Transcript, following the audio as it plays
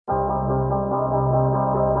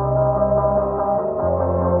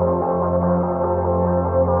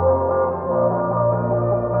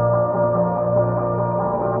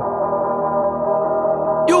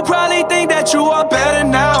probably think that you are better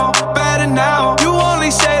now, better now. You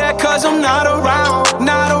only say that cause I'm not around,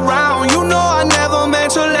 not around. You know I never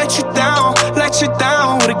meant to let you down, let you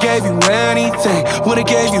down. Would've gave you anything, would've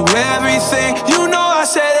gave you everything. You know I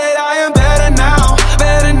said that I am better now,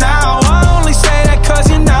 better now. I only say that cause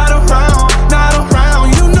you're not around, not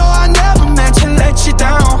around. You know I never meant to let you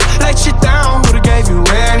down, let you down. Would've gave you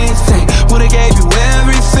anything, would've gave you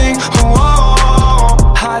everything.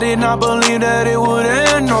 Oh, I did not believe that it would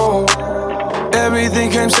end, no. Everything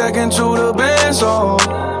came second to the best, oh.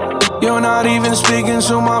 You're not even speaking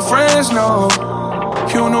to my friends, no.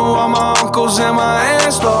 You knew all my uncles and my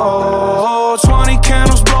aunts, Lord. 20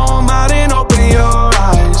 candles, blow 'em out and open your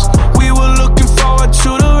eyes. We were looking forward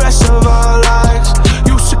to the rest of our lives.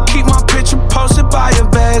 Used to keep my picture posted by your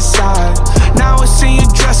bedside. Now I see you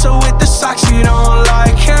dresser with the socks you don't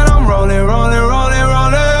like. And I'm rolling, rolling, rolling,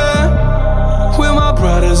 rolling with my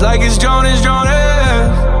brothers like it's Jonas, Jonas.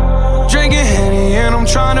 Drinking Henny and I'm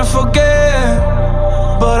trying to forget,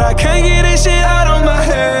 but I can't get this shit out of my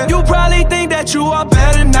head. You probably think that you are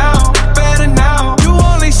better now, better now. You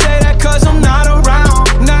only say that cause I'm not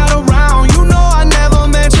around, not around. You know I never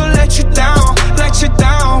meant to let you down, let you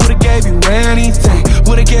down. Would've gave you anything,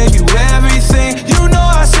 would've gave you everything. You know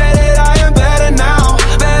I said that I am better now,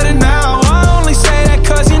 better now. I only say that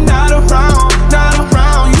cause you're not around, not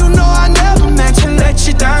around. You know I never meant to let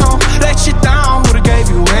you down, let you down. Would've gave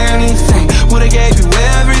you anything, would've gave you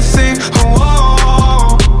everything.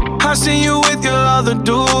 Oh, I seen you with your other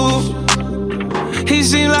dude. He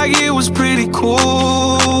seemed like it was pretty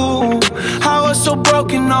cool. I was so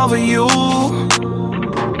broken over you.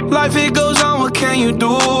 Life it goes on, what can you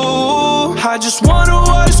do? I just wonder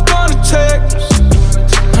what it's gonna take.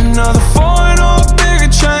 Another foreign or a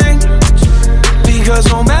bigger change. Because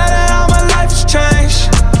no matter how my life has changed,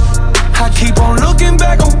 I keep on looking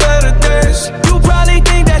back on better days. You probably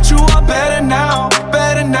think that you are better now,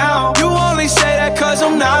 better now. You only say that cause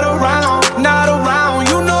I'm not around, not around.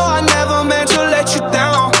 You know I never meant to let you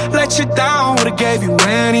down, let you down. Would've gave you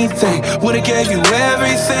anything, would've gave you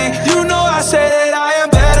everything. You know I say that I am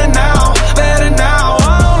better now, better now.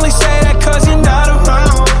 I only say that cause you're not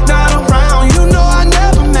around, not around. You know I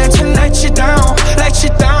never meant to let you down, let you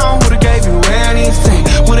down. Would've gave you anything,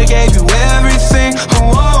 would've gave you everything.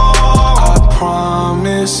 Oh, I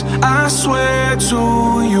promise, I swear to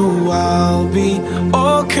you I'll be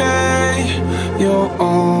okay. You're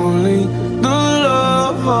only the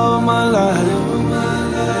love of my life.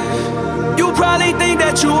 You probably think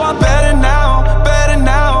that you are better now, better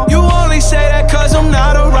now. You only say that cause I'm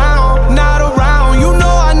not around, not around. You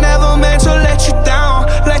know I never meant to let you down,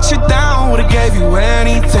 let you down. Would've gave you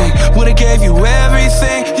anything, would've gave you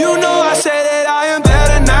everything. You know I say that I am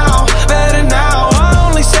better now, better now. I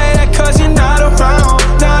only say that cause you're not around,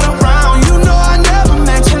 not around. You know I never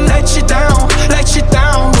meant to let you down, let you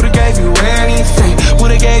down. Would've gave you anything,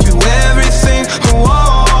 would've gave you everything. Whoa.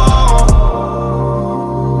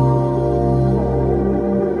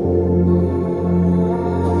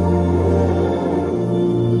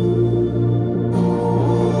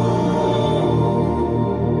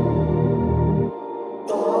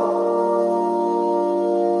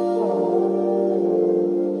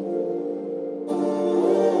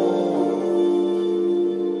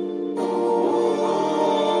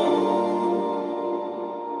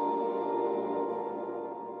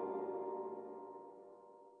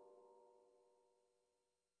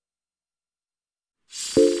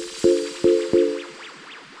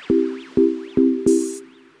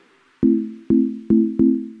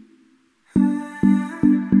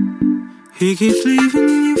 He keeps leaving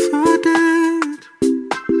you for dead.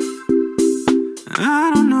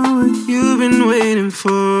 I don't know what you've been waiting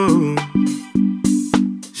for.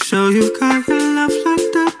 So you've got your love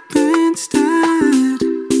locked up instead,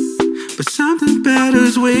 but something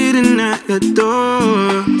better's waiting at your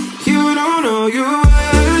door. You don't know your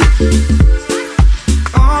worth,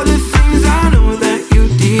 all the things I know that you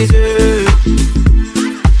deserve.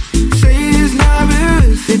 Say it's not real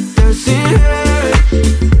if it doesn't hurt.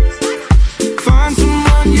 Find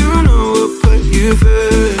someone you know will put you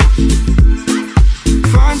first.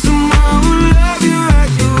 Find someone who love you at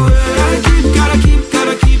your word. Gotta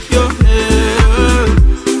keep your head up.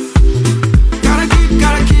 Gotta keep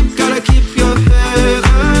your head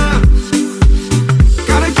up.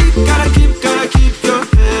 Gotta keep your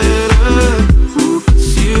head up. Who puts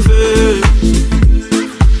you first?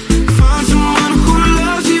 Find someone who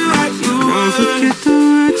loves you at your word. Don't forget the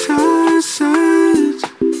words I said,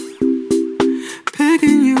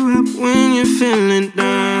 picking you up when you're feeling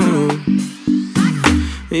down.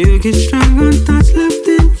 You get strong on thoughts left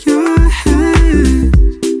in your head.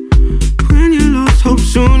 When you lost hope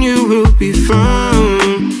soon you will be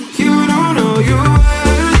found. You don't know your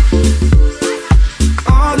worth,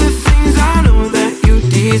 all the things I know that you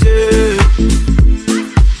deserve.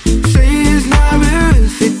 Say it's not real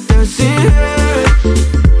if it doesn't hurt.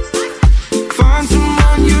 Find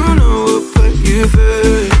someone you know will put you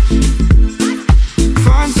first.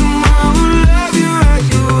 Find someone who love you at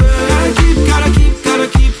your worst. Gotta keep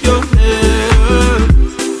your head up.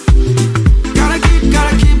 Gotta keep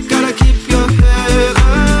your head up.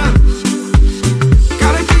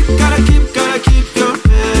 Gotta keep your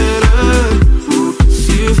head up.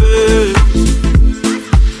 See you first.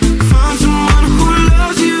 Find someone who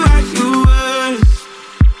loves you at your worst.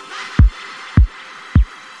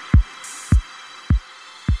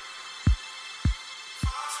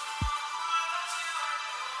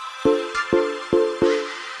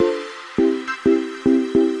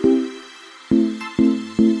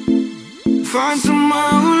 Find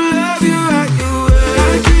someone who love you at your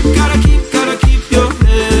worst. Gotta keep your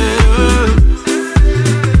head up.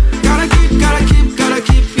 Gotta keep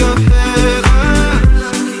your head up.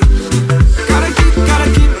 Gotta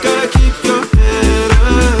keep your head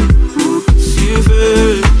up. See you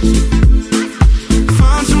first.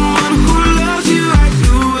 Find someone who loves you at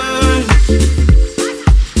your worst.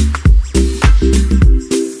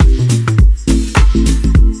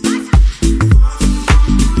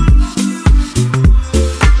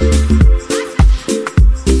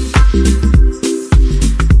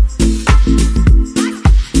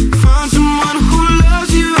 Find someone who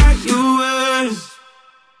loves you at your worst.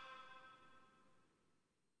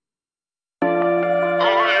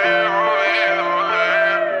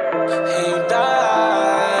 You die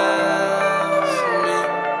for me.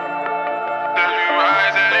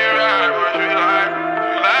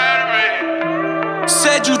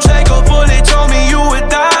 Said you take a bullet, told me you would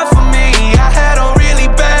die for me. I had a really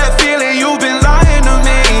bad feeling you've been lying to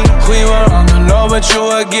me. We were on the low, but you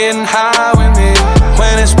were getting high with me.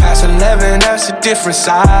 When it's past 11, that's a different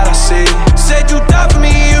side I see. Said you died for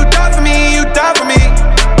me, you died for me, you died for me.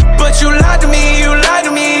 But you lied to me, you lied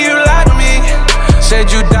to me, you lied to me.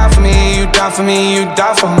 Said you died for me, you died for me, you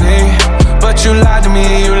died for me. But you lied to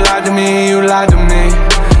me, you lied to me, you lied to me.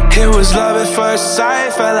 It was love at first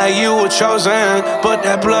sight, felt like you were chosen. But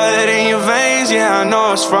that blood in your veins, yeah, I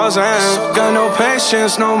know it's frozen. Got no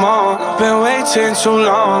patience no more, been waiting too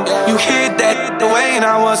long. You hid that away and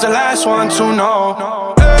I was the last one to know.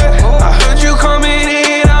 I heard you coming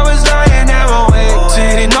in, I was lying there awake.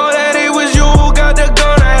 Didn't know that it was you who got the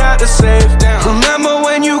gun right out the safe. Remember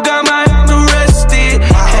when you got my arm arrested?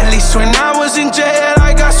 At least when I was in jail,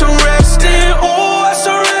 I got some rest in. Ooh, I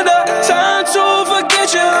surrender, time to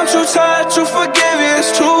forget you. I'm too tired to forgive you.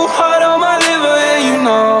 It's too hard on my liver, and you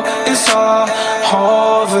know it's all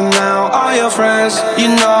over now. All your friends, you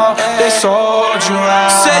know, they sold you out.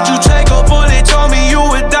 Said you take a bullet, told me you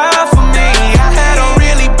would die for me. I had a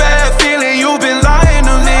really bad feeling you've been lying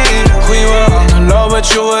to me. We were on the low, but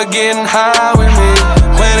you were getting high with me.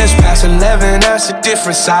 When it's past 11, that's a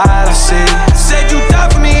different side I see. Said you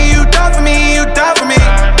died for me, you died for me, you died for me.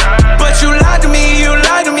 But you lied to me, you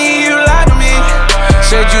lied to me, you lied to me.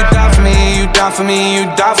 Said you died for me, you died for me, you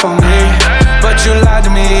died for me. But you lied to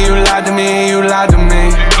me, you lied to me, you lied to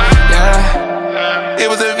me. Yeah. It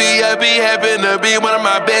was a VIP, happened to be one of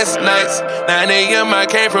my best nights. 9 a.m. I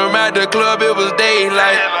came from out the club, it was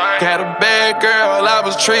daylight. Got a bad girl, I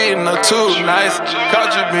was treating her too nice.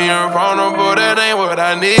 Caught you being vulnerable, that ain't what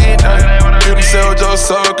I need. You can sell your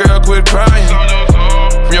soul, girl, quit crying.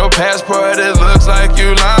 From your passport, it looks like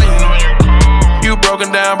you lying. You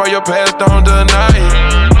broken down by your past, don't deny it.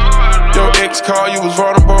 Your ex called, you was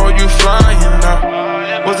vulnerable, you flying.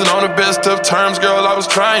 Wasn't on the best of terms, girl, I was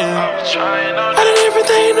trying. I did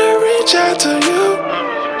everything to reach out to you.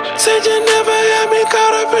 Said you never had me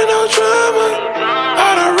caught up in no drama.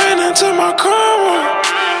 I done ran into my karma.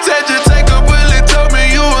 Said you take a bullet, told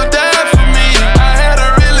me you would die for me. I had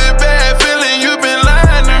a really bad feeling you been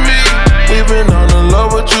lying to me. We been on the low,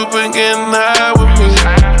 but you been getting high with me.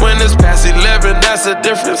 When it's past 11, that's a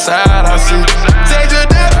different side I see. Said you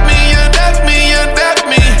died for me, you died for me, you died for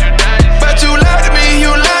me. But you lied to me,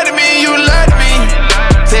 you lied to me, you lied to me.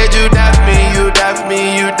 Said you died for me, you died for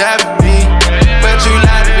me, you died for me. But you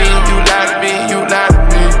lied to me, you lied to me, you lied to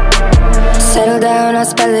me. Settle down, I'll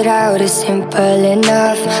spell it out, it's simple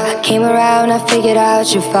enough. I came around, I figured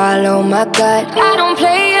out you follow my gut. I don't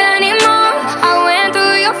play anymore. I went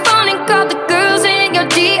through your phone and called the girls in your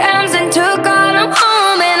DMs and took all them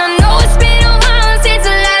home. And I know it's been a while since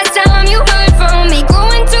the last time you heard from me.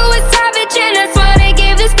 Grew into a savage and that's why they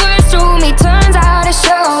gave this verse to me. Turns out it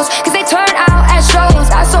shows, cause they turn out at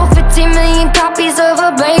shows. I sold 15 million copies of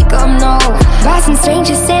a breakup note. By some stranger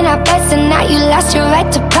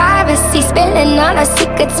spilling all our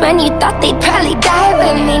secrets when you thought they'd probably die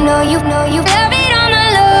with me. Know you love it on the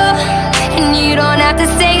low, and you don't have to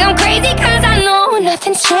say I'm crazy, cause I know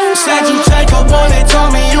nothing's changed. Said you take a bullet, told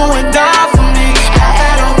me you would die for me. I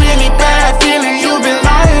had a really bad feeling you've been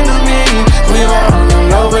lying to me. We were on the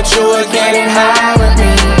low, but you were getting high with me.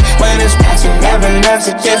 When it's past 11, that's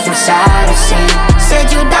a different side of scene. Said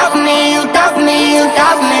you doubt me, you doubt me, you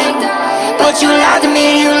doubt me. But you lied to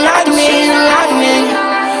me, you lied to me, you lied to me.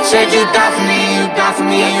 Said you doubt me, you doubt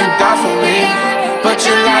me, you doubt me. But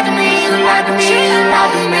you lied to me, you lied to me, you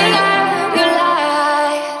lied to me. You lie.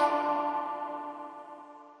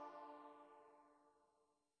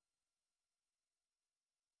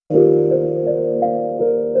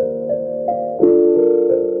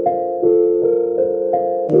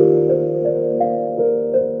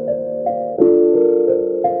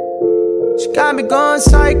 She got me going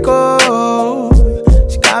psycho.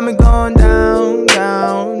 She got me going down,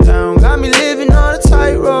 down, down. Got me living on a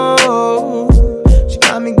tightrope. She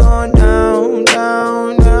got me going down,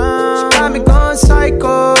 down, down. She got me going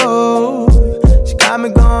psycho. She got me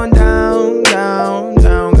going down, down,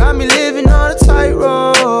 down. Got me living on a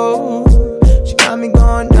tightrope. She got me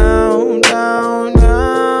going down, down,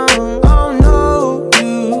 down. I don't know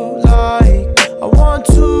you like I want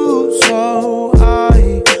to, so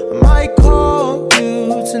I might call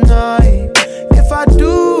you tonight. If I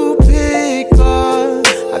do pick up,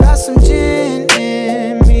 I got some gin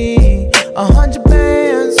in me, 100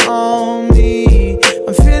 bands on me.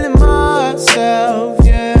 I'm feeling myself,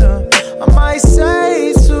 yeah. I might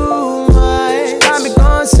say too much. She got me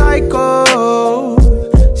going psycho.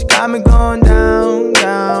 She got me going down,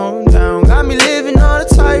 down, down. Got me living on a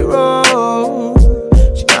tightrope.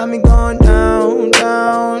 She got me going down,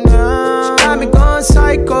 down, down. She got me going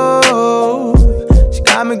psycho. She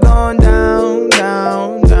got me going down,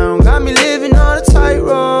 down, down. Got me living on a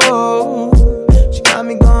tightrope. She got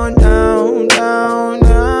me going down, down,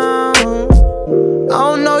 down. I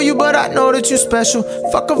don't know you, but I know that you special.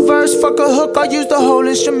 Fuck a verse, fuck a hook, I use the whole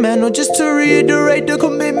instrumental. Just to reiterate the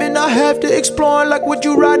commitment I have to exploring. Like, would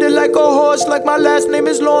you ride it like a horse? Like my last name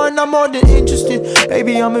is Lauren, I'm more than interested.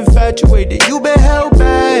 Baby, I'm infatuated, you been held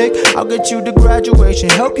back. I'll get you to graduation,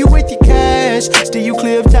 help you with your cash, steer you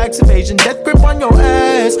clear of tax evasion, death grip on your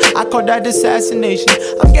ass. I call that assassination.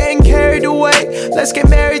 I'm getting carried away, let's get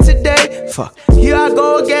married today. Fuck, here I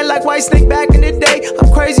go again like Whitesnake back in the day. I'm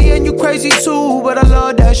crazy and you crazy too, but I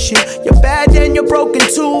love that shit. You're bad and you're broken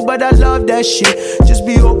too, but I love that shit. Just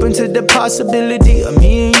be open to the possibility of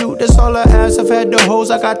me and you, that's all I ask. I've had the hoes,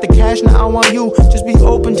 I got the cash, now I want you. Just be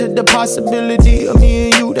open to the possibility of me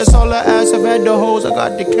and you, that's all I ask. I've had the hoes, I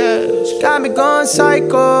got the cash. She got me going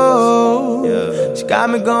psycho, yeah. She got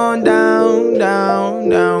me going down, down,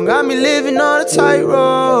 down. Got me living on a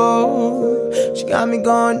tightrope. She got me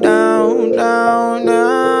going down, down,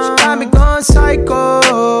 down. She got me going psycho.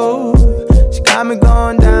 She got me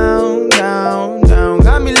going down, down, down.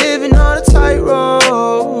 Got me living on a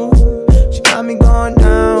tightrope. She got me going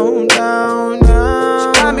down, down,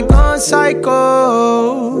 down. She got me going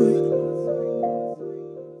psycho.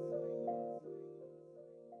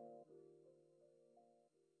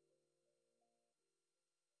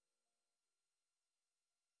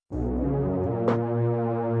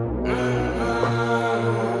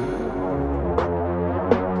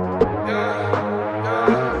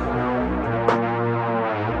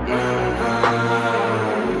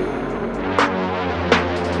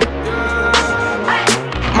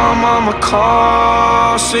 My mama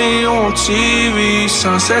call, see you on TV.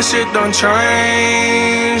 Sunset shit done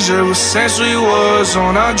changed. Ever since we was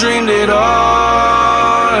on, I dreamed it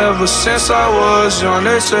all. Ever since I was young,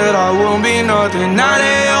 they said I wouldn't be nothing. Now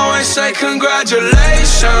they always say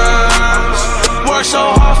congratulations. Worked so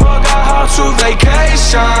hard, forgot how to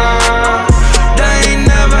vacation. They ain't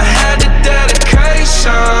never had the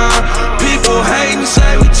dedication. People hating,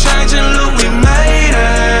 say we changing, look, we made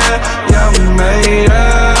it. Yeah, we made it.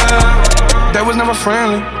 They was never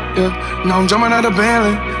friendly, yeah. Now I'm jumping out of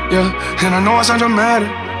Bentley, yeah. And I know I sound dramatic,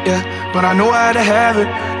 yeah. But I know I had to have it,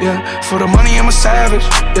 yeah. For the money, I'm a savage,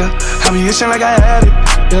 yeah. I be itching like I had it,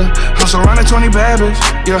 yeah. I'm surrounded 20 bad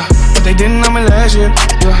bitches, yeah. But they didn't know me last year,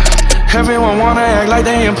 yeah. Everyone wanna act like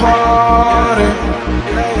they important,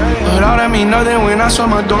 but all that mean nothing when I saw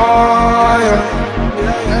my door, yeah.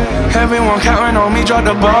 Everyone counting on me, drop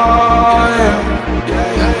the ball, yeah.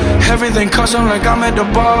 Everything custom like I'm at the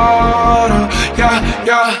bottom, yeah,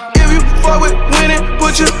 yeah. If you fuck with winning,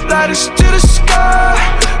 put your lighters to the sky.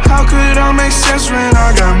 How could I make sense when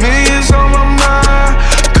I got millions on my mind?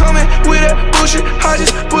 Coming with that bullshit, I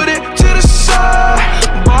just put it to the side.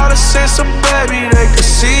 Bought a sense of baby, they could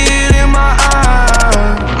see it in my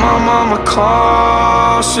eyes. My mama called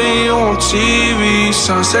call, see you on TV.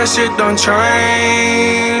 Sunset shit done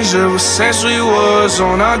changed. Ever since we was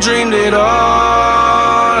on, I dreamed it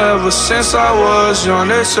all. Ever since I was young,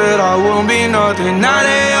 they said I wouldn't be nothing. Now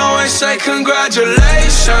they always say congratulations.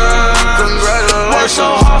 Worked so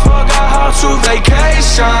hard, forgot how to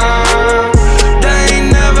vacation. They ain't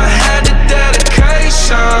never had the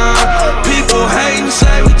dedication. People hate and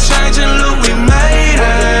say we changing, look, we made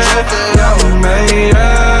it. Yeah, we made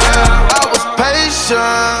it. I was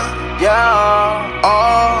patient, yeah.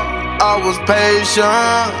 Oh, I was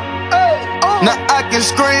patient. Now I can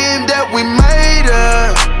scream that we made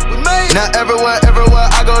it. Now everywhere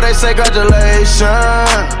I go, they say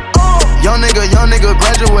congratulations. Young nigga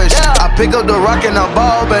graduation. I pick up the rock and I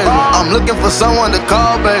ball, baby. I'm looking for someone to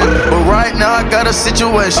call, baby. But right now I got a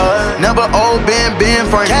situation. Never old Ben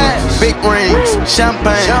Franklin. Big rings,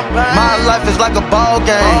 champagne. My life is like a ball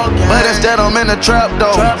game. But instead I'm in a trap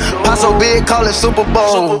though. Pot so big, call it Super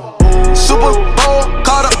Bowl. Super Bowl,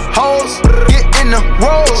 call the hoes. Get in the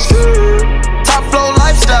rolls. Top flow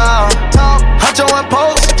lifestyle. Huncho and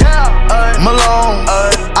Post. Malone.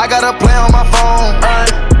 I got a play on my phone.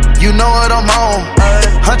 You know what I'm on.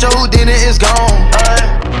 Huncho Houdini is gone.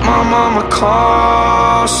 My mama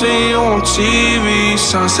call, see you on TV.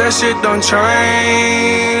 Sunset shit done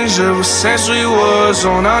changed. Ever since we was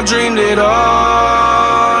on, I dreamed it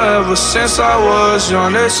all. Ever since I was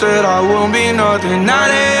young, they said I wouldn't be nothing. Now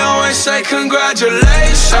they always say congratulations.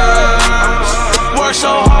 Worked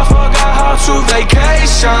so hard, forgot how to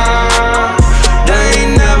vacation. They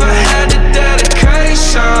ain't never had the dedication.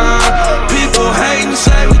 People hate and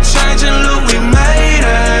say we changing, look, we made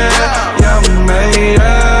it. Yeah, we made it.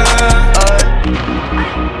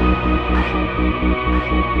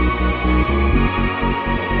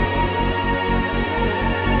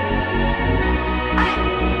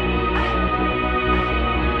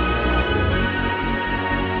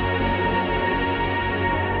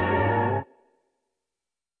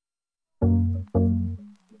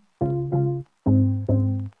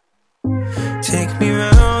 Take me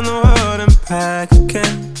round the world and back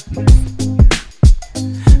again,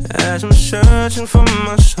 as I'm searching for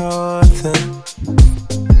my something.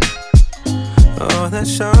 Oh,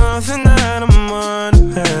 that's something that I'm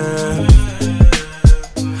wondering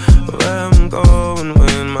where I'm going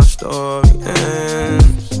when my story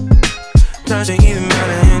ends. Doesn't even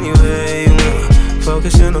matter anyway.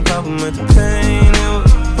 Focusing on coping with the pain.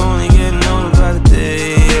 We're only getting older by the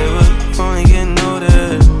day. We're only getting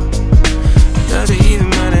older. Doesn't even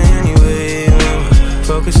matter anyway.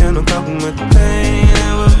 Focusing on coping with the pain.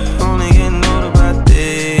 We're only getting older by the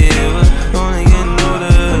day. We're only getting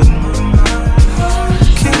older.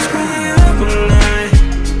 Keeps me up all night.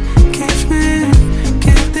 Keeps me,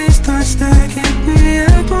 keep these thoughts that keep me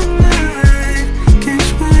up all night. Keeps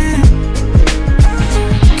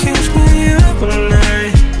me up all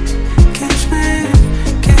night. Keeps me,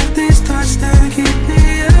 keep these thoughts that keep me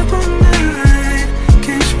up all night.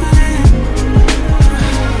 Keeps me.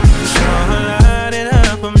 So I light it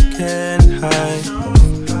up, I'm getting high.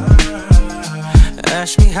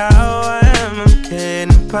 Ask me how I am, I'm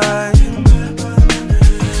getting by.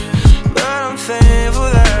 But I'm thankful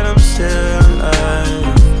that I'm still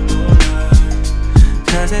alive.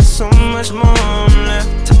 'Cause there's so much more I'm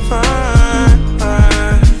left to find.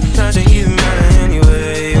 Doesn't even matter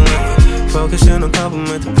anyway. Focusing on coping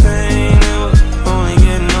with the pain. We're only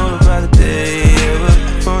getting older by the day.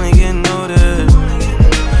 We're only getting older.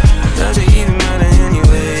 Doesn't even matter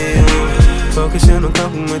anyway. Focusing on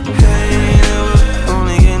coping with the pain. We're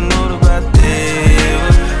only getting older by the day.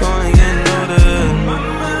 We're only getting older.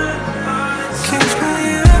 Keeps me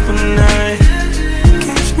up all night.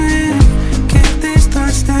 Keeps me, keep these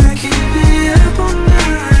thoughts that keep me up all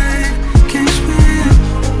night. Keeps me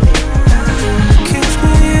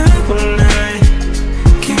up all night.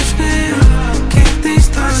 Keeps me, keep these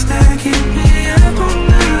thoughts that keep me up all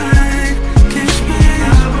night. Keeps me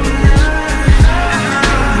up all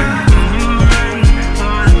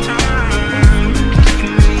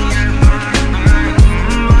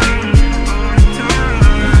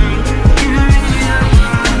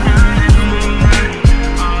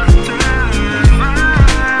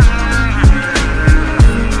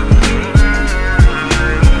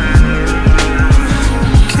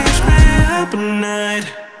night.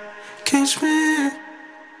 Keeps me.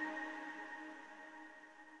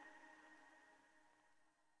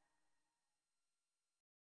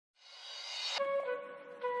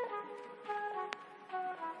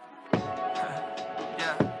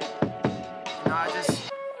 Yeah. No, I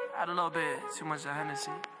just had a little bit too much of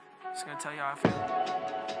Hennessy. Just gonna tell you how I feel.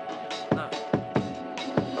 Look.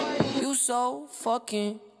 You so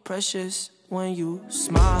fucking precious when you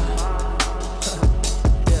smile.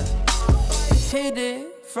 Yeah. Hit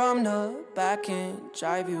it from the back and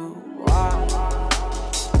drive you wild.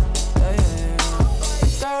 Yeah, yeah,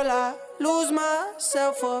 yeah. Girl, I lose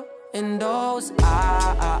myself up in those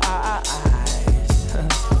eyes.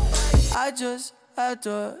 I just had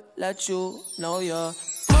to let you know you're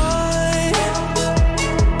mine.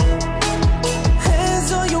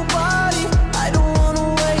 Hands on your body, I don't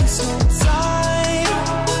wanna waste no time.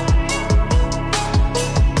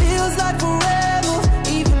 Feels like forever,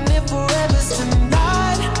 even if forever's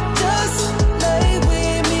tonight. Just lay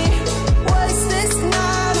with me, waste this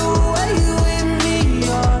night away with me.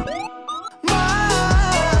 You're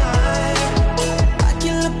mine. I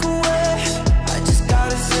can look away, I just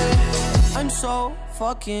gotta say I'm so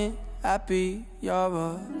fucking happy you're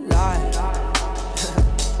alive.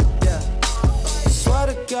 Yeah. Swear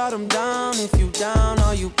to God I'm down. If you down,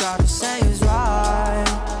 all you gotta say is right.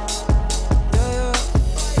 Yeah, yeah.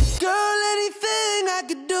 Girl, anything I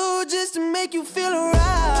could do just to make you feel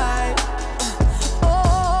alright.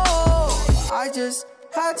 Oh, I just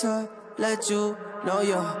had to let you know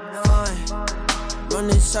you're fine.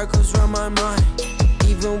 Running circles round my mind.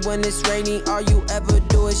 Even when it's rainy, all you ever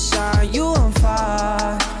do is shine. You on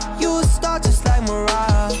fire, you a star just like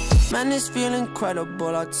Mariah. Man, this feel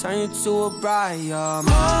incredible, I'll turn you to a bride. You're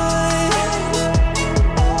mine.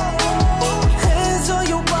 Hands on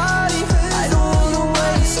your body, I don't wanna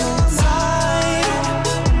waste no time.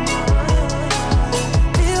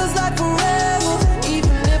 Feels like forever,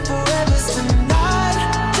 even if forever's tonight.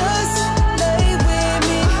 Just lay with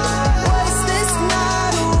me, waste this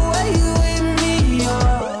night away with me.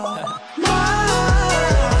 You're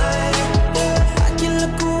mine. I can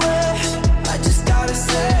look away, I just gotta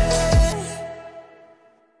say.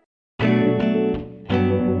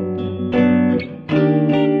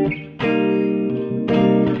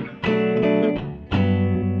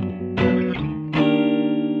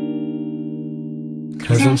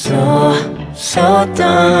 Cause I'm so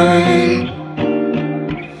done.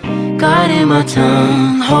 Guarding my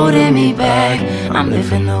tongue, holding me back. I'm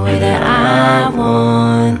living the way that I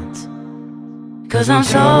want. Cause I'm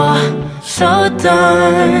so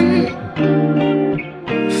done.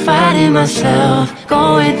 Fighting myself,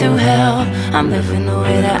 going through hell. I'm living the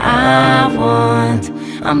way that I want.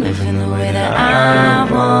 I'm living the way that I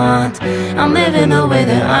want. I'm living the way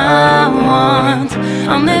that I want.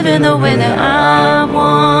 I'm living the way that I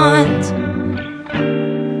want.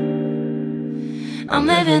 I'm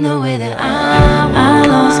living the way that I want. I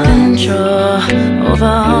lost control over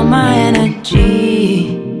all my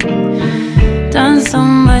energy. Done so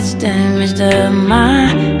much damage to my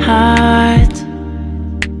heart.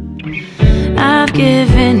 I've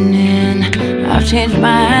given in, I've changed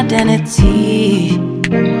my identity.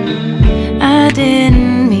 I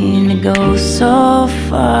didn't mean to go so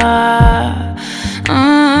far.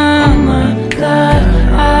 Oh my God,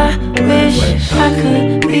 I wish I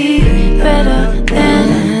could be better than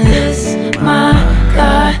this. My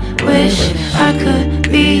God, wish I could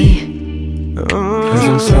be. Cause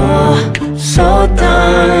I'm so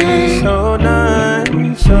done.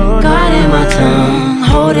 Guarding my tongue,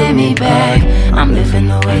 holding me back. I'm living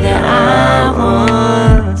the way that I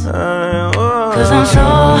want. Cause I'm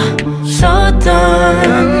so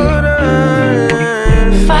done.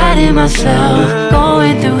 Fighting myself,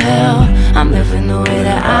 going through hell. I'm living the way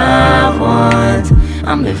that I want.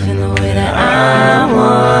 I'm living the way that I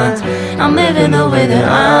want. I'm living the way that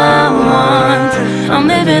I want. I'm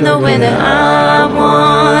living the way that I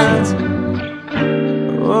want.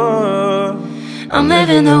 I'm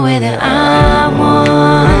living the way that I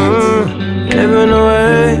want. Living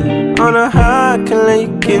away on a high, can't let you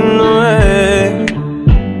get in the way.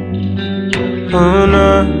 Oh no.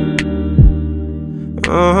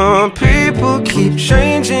 People keep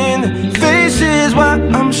changing their faces while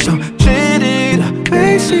I'm so jaded. I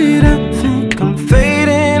face it, I think I'm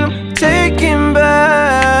fading, I'm taking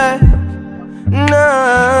back. Nah.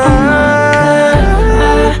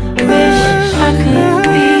 I wish I could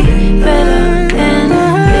be better than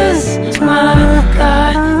this. My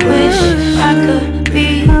God, wish I could be.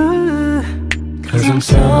 Cause I'm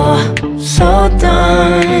so done.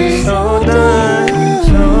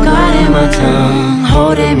 Guarding my tongue,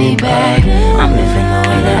 holding me back. I'm living the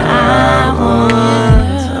way that I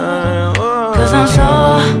want. Cause I'm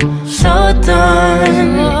so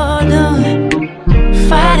done.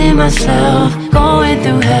 Fighting myself, going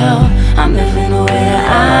through hell. I'm living the way that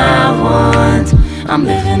I want. I'm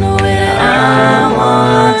living the way that I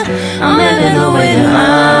want. I'm living the way that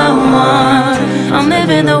I want. I'm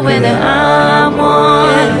living the way that I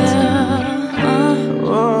want.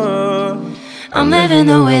 I'm living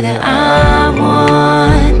the way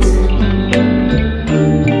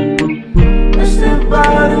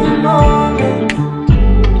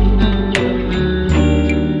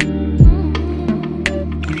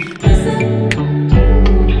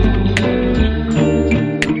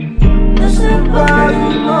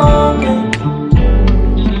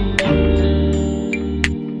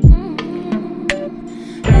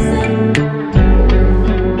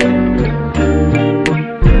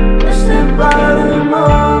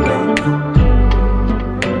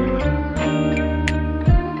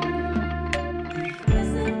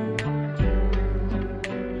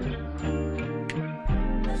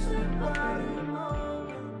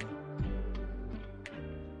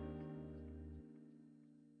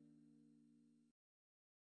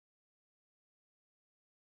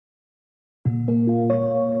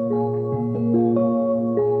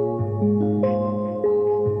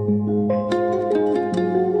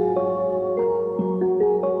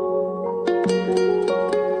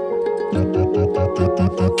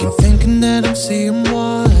Keep thinking that I'm seeing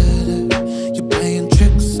water. You're playing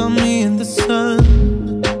tricks on me in the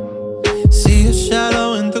sun. See a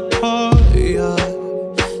shadow in the courtyard.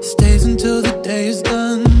 Stays until the day is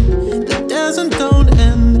done. The desert don't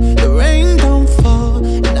end, the rain don't fall,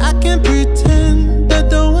 and I can't pretend I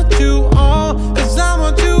don't want you all, 'cause I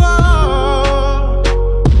want you all.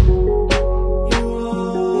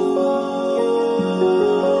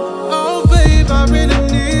 Oh babe, I really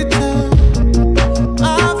need you.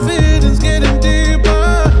 My feelings getting deeper.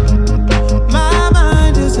 My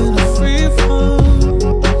mind is in a free fall.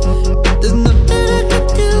 There's nothing I can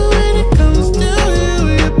do when it comes to you.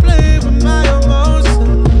 You play with my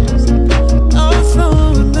emotions. I'm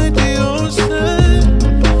flowing like the ocean.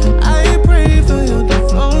 I pray for your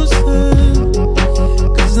devotion,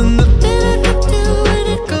 'cause there's nothing I can do when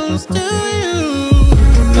it comes to you.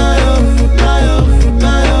 My oh, my oh,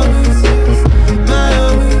 my oh. My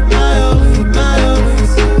oh, my oh, my oh.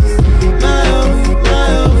 My oh, my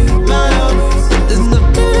oh, my oh. There's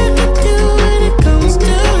nothing I can do when it comes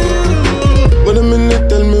to you. Wait a minute,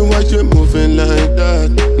 tell me why you're moving like that.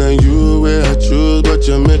 Now you where I choose, but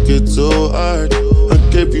you make it so hard. I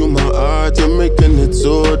gave you my heart, you're making it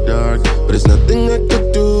so dark. But there's nothing I could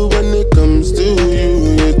do when it comes to you.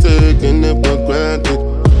 You're taking it for granted.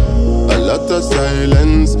 A lot of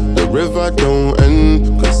silence, the river don't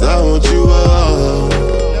end, 'cause I want you all,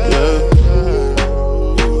 yeah.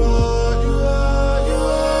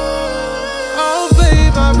 Oh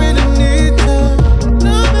babe, I really need you.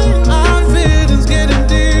 My feelings getting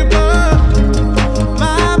deeper.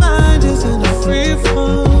 My mind is in a free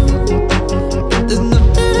fall. There's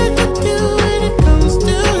nothing I can do when it comes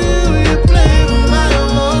to you. You play with my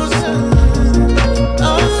emotions.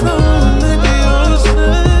 I'm flowing like the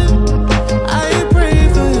ocean. I pray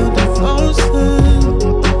for your devotion,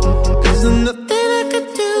 'cause there's nothing I can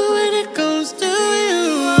do when it comes to you.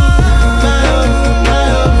 My oh, my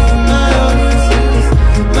oh, my oh.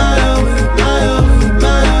 My oh, my oh,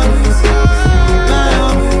 my oh. My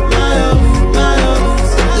oh, my oh, my oh.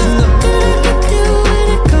 There's nothing I can do when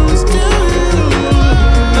it comes to you.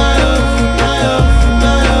 My oh, my oh,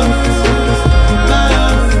 my oh. My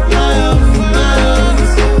oh, my oh, my oh.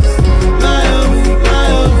 My oh, my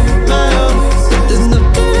oh, my oh. There's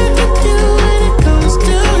nothing I can do when it comes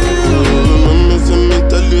to you. Mama send me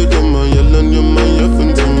tell you you're my yellow and you're my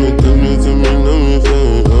effing. Tell me, now me say,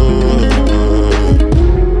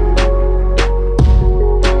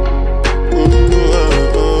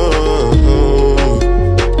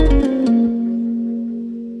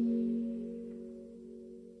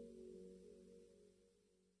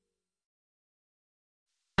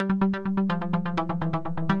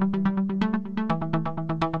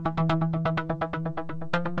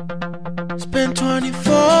 Spend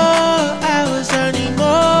 24 hours, I need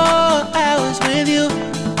more hours with you.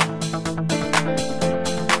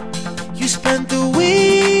 You spent the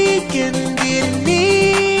weekend, didn't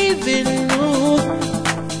even know.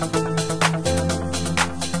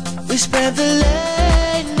 We spent the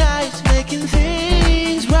late nights making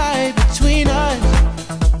things right between us.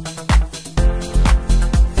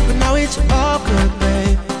 But now it's all good,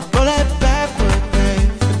 babe. Roll that backward,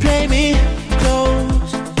 babe, and play me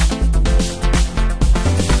close.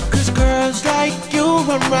 'Cause girls like you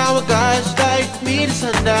run around with guys like me to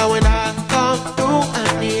sundown. When I come through, I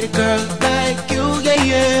need a girl like you, yeah,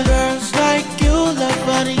 yeah. Girls like you love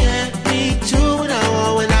funny, yeah, me too. When I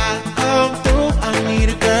want, when I come through, I need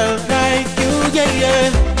a girl like you, yeah, yeah.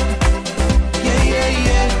 Yeah, yeah,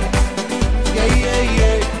 yeah. Yeah, yeah,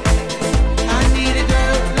 yeah. I need a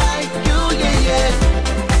girl like you, yeah, yeah.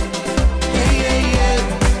 Yeah, yeah, yeah.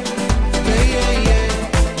 Yeah, yeah, yeah.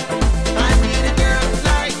 I need a girl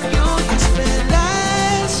like you. I spent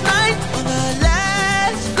last night on the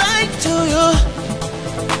last flight to you.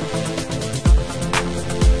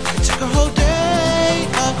 It took a whole day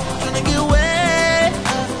up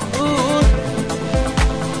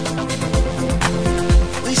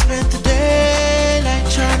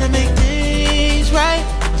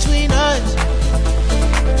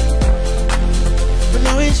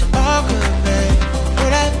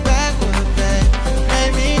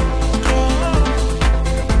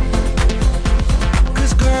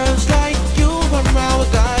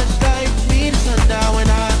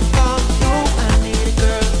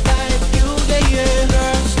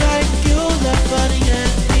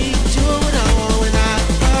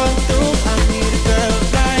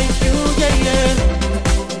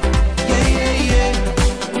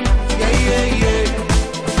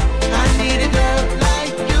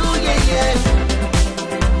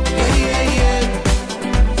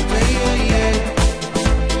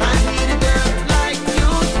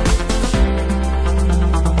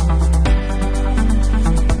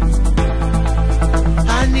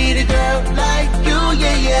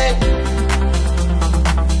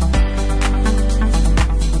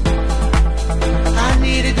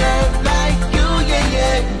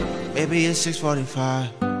Maybe it's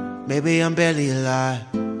 6:45. Maybe I'm barely alive.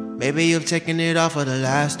 Maybe you've taken it off for the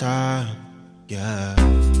last time. Yeah.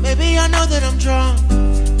 Maybe I know that I'm drunk.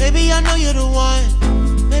 Maybe I know you're the one.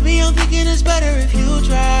 Maybe I'm thinking it's better if you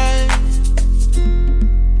try.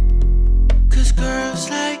 Cause girls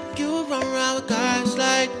like you run around with guys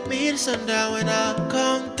like me to sundown. When I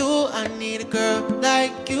come through, I need a girl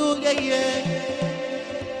like you, yeah, yeah.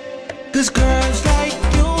 Cause girls like